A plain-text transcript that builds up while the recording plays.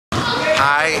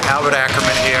Hi, Albert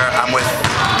Akerman here. I'm with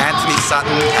Anthony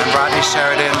Sutton and Rodney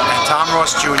Sheridan and Tom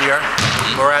Ross Jr.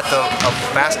 We're at a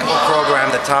basketball program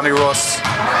that Tommy Ross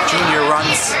Jr.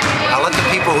 runs. I'll let the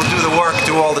people who do the work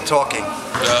do all the talking.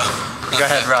 Go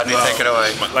ahead, Rodney, take it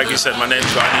away. Like you said, my name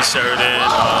is Rodney Sheridan.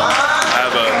 I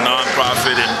have a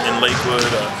non-profit in Lakewood,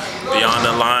 Beyond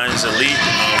the Lines Elite.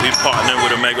 We partner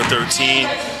with Omega 13.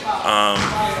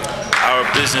 Our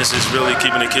business is really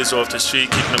keeping the kids off the street,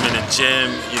 keeping them in the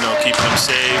gym, keeping them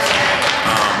safe,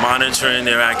 monitoring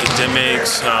their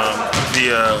academics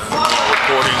via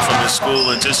reporting from the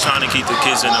school, and just trying to keep the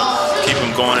kids keep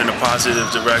them going in a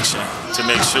positive direction to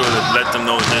make sure to let them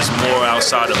know there's more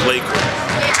outside of Lakewood.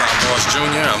 Tom Ross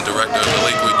Jr. I'm director of the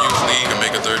Lakewood Youth League,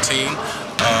 Omega 13.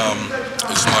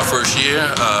 This is my first year.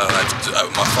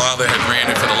 My father had ran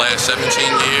it for the last 17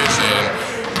 years, and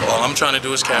all I'm trying to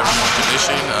do is carry on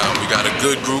tradition. We got a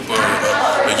good group of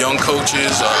young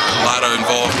coaches, a lot of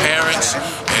involved parents,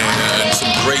 and some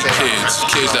great kids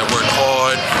that work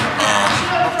hard,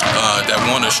 that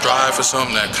want to strive for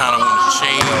something, that kind of want to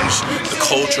change the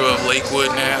culture of Lakewood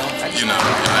now. And they're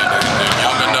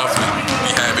young enough.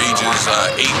 We have ages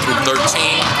 8 through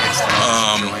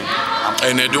 13,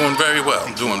 and they're doing very well.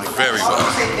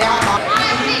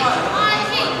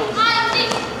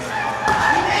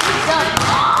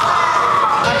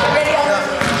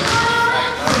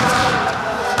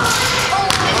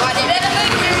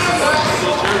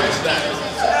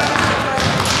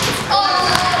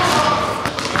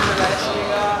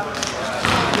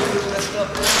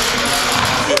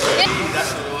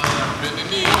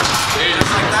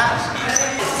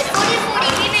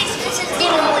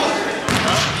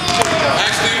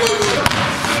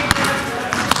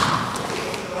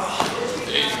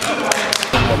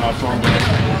 My program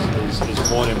is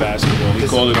more than basketball. We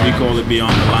call it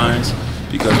Beyond the Lines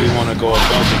because we want to go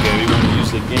above the game. We want to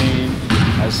use the game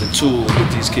as a tool to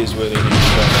get these kids where they need to go.